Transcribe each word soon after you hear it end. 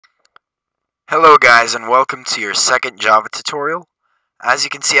Hello guys and welcome to your second Java tutorial. As you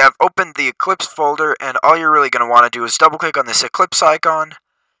can see, I've opened the Eclipse folder, and all you're really going to want to do is double click on this Eclipse icon,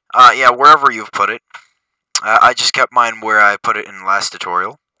 wherever you've put it. I just kept mine where I put it in the last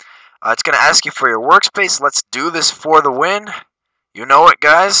tutorial. It's going to ask you for your workspace. Let's do this for the win. You know it,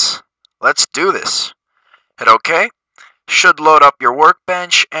 guys. Let's do this. Hit OK. Should load up your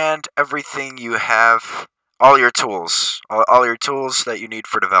workbench and everything you have, all your tools, all your tools that you need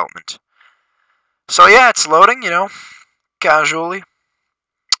for development. So yeah, it's loading, casually.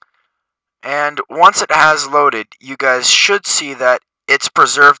 And once it has loaded, you guys should see that it's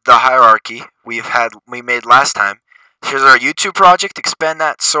preserved the hierarchy we made last time. Here's our YouTube project. Expand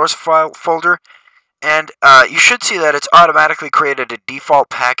that source file folder, and you should see that it's automatically created a default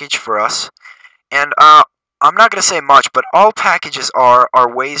package for us. And I'm not going to say much, but all packages are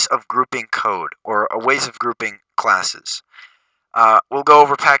ways of grouping code, or ways of grouping classes. We'll go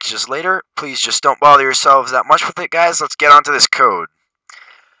over packages later. Please just don't bother yourselves that much with it, guys. Let's get onto this code.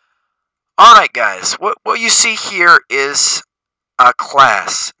 Alright, guys. What you see here is a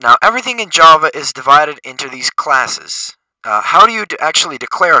class. Now, everything in Java is divided into these classes. How do you actually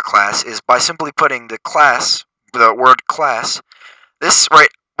declare a class is by simply putting the word class. This, right,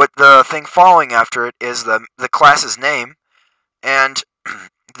 with the thing following after it is the class's name, and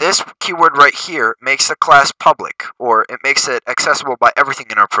this keyword right here makes the class public, or it makes it accessible by everything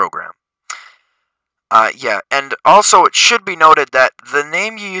in our program. And also it should be noted that the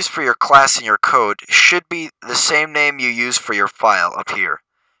name you use for your class in your code should be the same name you use for your file up here.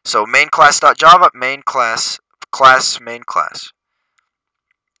 So mainclass.java, main class, main class.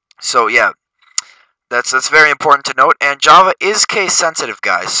 So yeah, that's very important to note. And Java is case sensitive,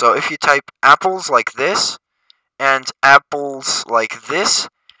 guys. So if you type apples like this and apples like this,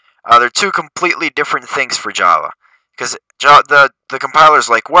 they're two completely different things for Java, because the compiler's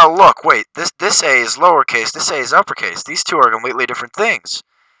like, well, look, wait, this A is lowercase, this A is uppercase. These two are completely different things.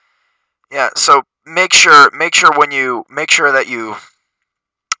 Yeah, so make sure that you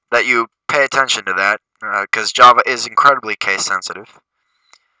pay attention to that, because Java is incredibly case sensitive.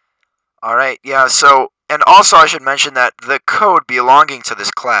 All right, yeah. So, and also I should mention that the code belonging to this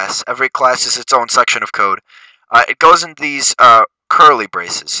class, every class is its own section of code. It goes in these curly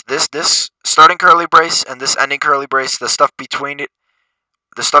braces. This starting curly brace and this ending curly brace, the stuff between it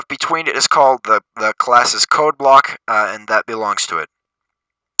is called the class's code block, and that belongs to it.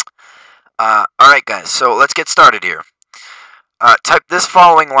 Alright guys, so let's get started here. Type this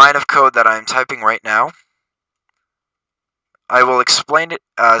following line of code that I'm typing right now. I will explain it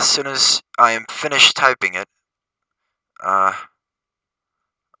as soon as I am finished typing it. Alright,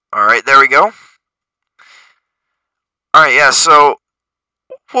 there we go. Alright, yeah, so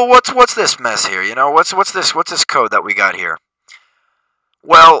well, what's this mess here? What's this code that we got here?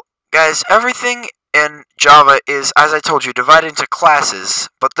 Well, guys, everything in Java is, as I told you, divided into classes,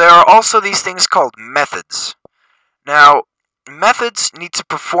 but there are also these things called methods. Now, methods need to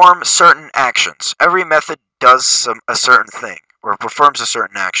perform certain actions. Every method does a certain thing, or performs a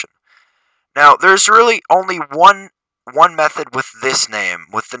certain action. Now, there's really only one method with this name,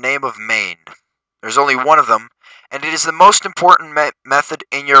 with the name of main. There's only one of them, and it is the most important method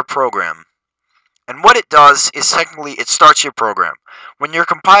in your program. And what it does is, technically, it starts your program. When your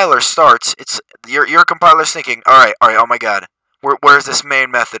compiler starts, your compiler's thinking, all right, oh my god, where's this main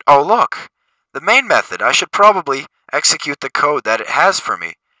method? Oh look, the main method. I should probably execute the code that it has for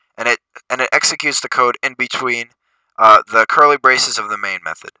me, and it executes the code in between the curly braces of the main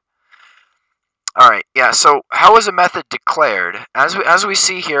method. All right, yeah. So how is a method declared? As we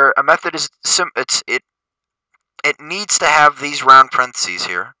see here, a method is it needs to have these round parentheses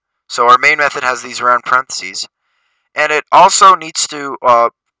here. So our main method has these round parentheses, and it also needs to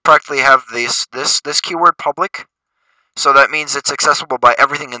practically have this keyword public. So that means it's accessible by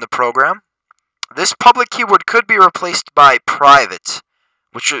everything in the program. This public keyword could be replaced by private,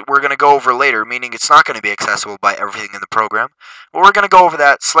 which we're going to go over later, meaning it's not going to be accessible by everything in the program. But we're going to go over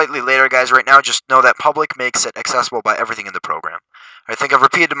that slightly later, guys. Right now, just know that public makes it accessible by everything in the program. I think I've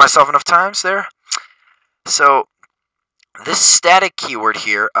repeated myself enough times there. So this static keyword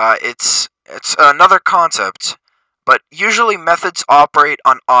here, it's another concept, but usually methods operate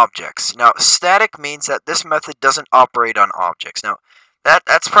on objects. Now, static means that this method doesn't operate on objects. Now,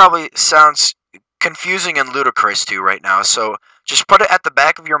 that's probably sounds confusing and ludicrous to you right now, so just put it at the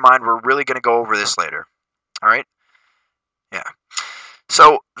back of your mind. We're really going to go over this later. All right? Yeah.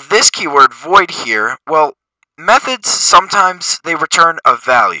 So this keyword void here, well, methods sometimes they return a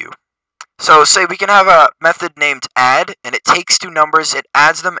value. So say we can have a method named add, and it takes two numbers, it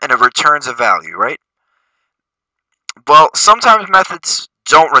adds them, and it returns a value, right? Well, sometimes methods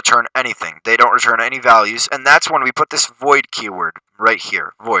don't return anything. They don't return any values, and that's when we put this void keyword right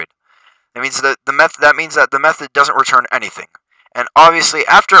here, void. That means that the method doesn't return anything. And obviously,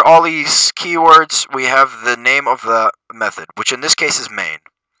 after all these keywords, we have the name of the method, which in this case is main.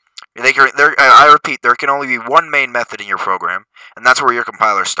 I repeat, there can only be one main method in your program, and that's where your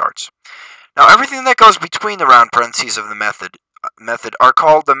compiler starts. Now, everything that goes between the round parentheses of the method are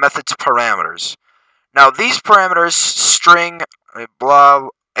called the method's parameters. Now, these parameters, string, blah,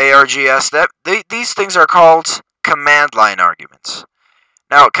 args, these things are called command line arguments.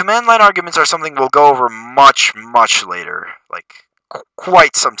 Now, command line arguments are something we'll go over much, much later, like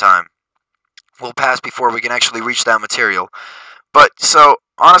quite some time will pass before we can actually reach that material. But, so,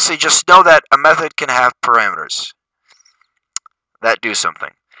 honestly, just know that a method can have parameters that do something.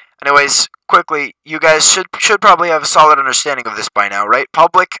 Anyways, quickly, you guys should probably have a solid understanding of this by now, right?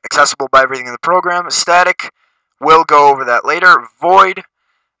 Public, accessible by everything in the program. Static, we'll go over that later. Void,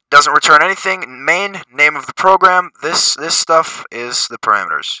 doesn't return anything. Main, name of the program. This stuff is the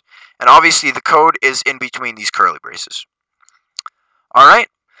parameters. And obviously the code is in between these curly braces. Alright?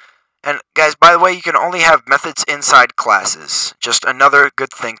 And guys, by the way, you can only have methods inside classes. Just another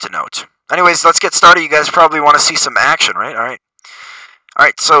good thing to note. Anyways, let's get started. You guys probably want to see some action, right?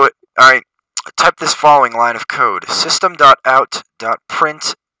 Alright, type this following line of code.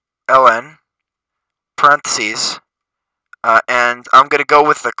 System.out.println, parentheses, and I'm going to go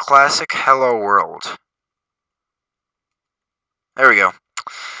with the classic hello world. There we go.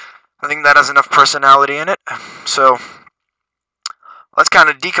 I think that has enough personality in it. So, let's kind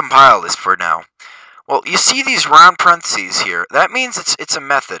of decompile this for now. Well, you see these round parentheses here. That means it's a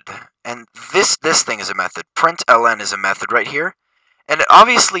method. And this thing is a method. Println is a method right here. And it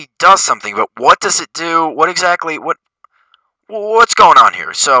obviously does something, but what does it do? What's going on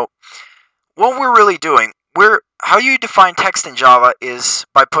here? So, what we're really doing, how you define text in Java is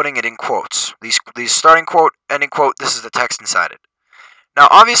by putting it in quotes. These starting quote, ending quote, this is the text inside it. Now,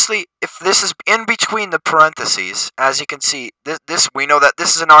 obviously, if this is in between the parentheses, as you can see, we know that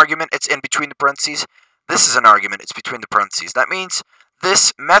this is an argument, it's in between the parentheses. This is an argument, it's between the parentheses. That means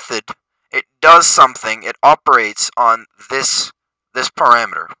this method, it does something, it operates on this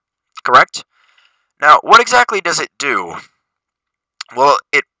parameter, correct? Now, what exactly does it do? Well,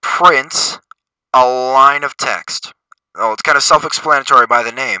 it prints a line of text. Oh, it's kind of self-explanatory by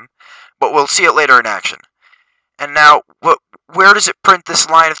the name, but we'll see it later in action. And now, where does it print this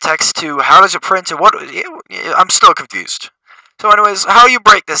line of text to? How does it print it? I'm still confused. So anyways, how you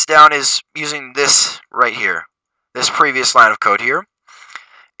break this down is using this right here, this previous line of code here.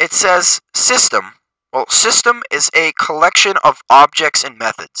 It says system. Well, system is a collection of objects and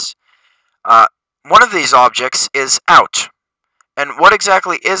methods. One of these objects is out. And what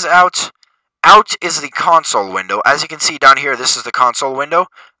exactly is out? Out is the console window. As you can see down here, this is the console window.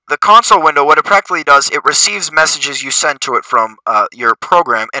 The console window, what it practically does, it receives messages you send to it from your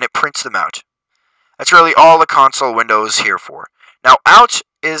program, and it prints them out. That's really all the console window is here for. Now, out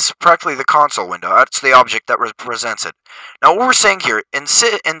is practically the console window. That's the object that represents it. Now, what we're saying here, in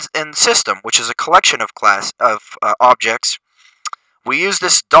system, which is a collection of objects, we use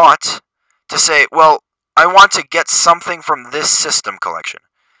this dot to say, well, I want to get something from this system collection.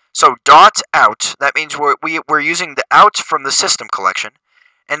 So dot out, that means we're using the out from the system collection,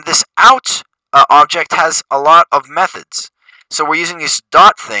 and this out object has a lot of methods. So we're using this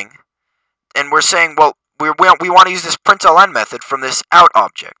dot thing, and we're saying, well, we want to use this println method from this out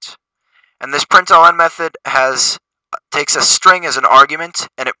object. And this println method takes a string as an argument,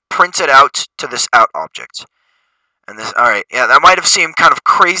 and it prints it out to this out object. And this, alright, yeah, that might have seemed kind of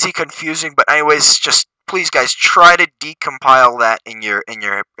crazy confusing, but anyways, just please guys, try to decompile that in your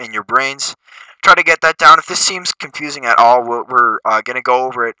brains. Try to get that down. If this seems confusing at all, we're going to go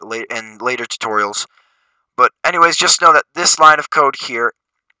over it in later tutorials. But anyways, just know that this line of code here,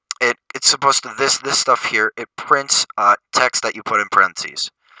 it's supposed to, this stuff here, it prints text that you put in parentheses.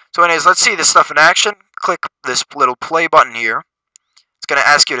 So anyways, let's see this stuff in action. Click this little play button here. It's going to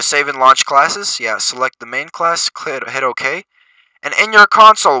ask you to save and launch classes. Yeah, select the main class, hit OK. And in your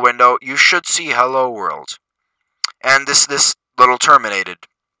console window, you should see Hello World. And this little terminated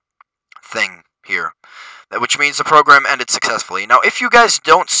thing here, which means the program ended successfully. Now, if you guys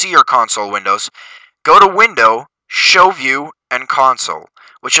don't see your console windows, go to Window, Show View, and Console,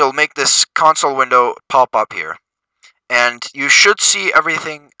 which will make this console window pop up here. And you should see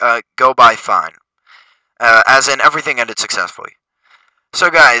everything go by fine, as in everything ended successfully. So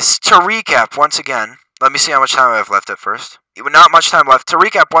guys, to recap once again, let me see how much time I have left at first. Not much time left. To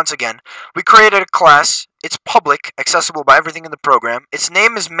recap once again, we created a class. It's public, accessible by everything in the program. Its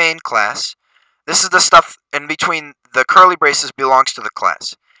name is main class. This is the stuff in between the curly braces belongs to the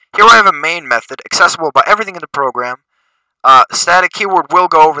class. Here I have a main method, accessible by everything in the program. Static keyword, will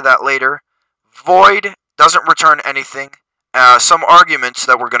go over that later. Void doesn't return anything. Some arguments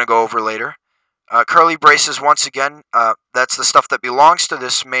that we're going to go over later. Curly braces, once again, that's the stuff that belongs to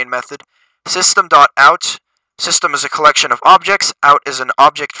this main method. System.out. System is a collection of objects. Out is an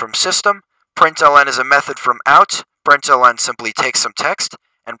object from system. Println is a method from out. Println simply takes some text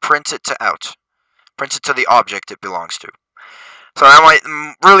and prints it to out. Prints it to the object it belongs to. So that might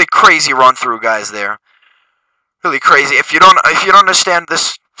really crazy run through, guys. There, really crazy. If you don't understand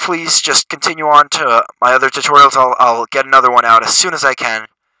this, please just continue on to my other tutorials. I'll get another one out as soon as I can.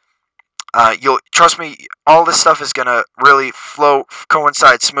 You'll trust me. All this stuff is gonna really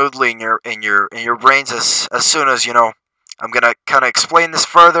coincide smoothly in your brains as soon as I'm gonna kind of explain this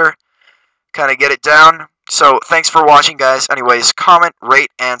further, kind of get it down. So thanks for watching, guys. Anyways, comment,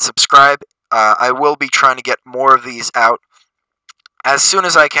 rate, and subscribe. I will be trying to get more of these out as soon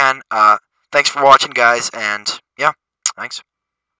as I can. Thanks for watching, guys, and yeah, thanks.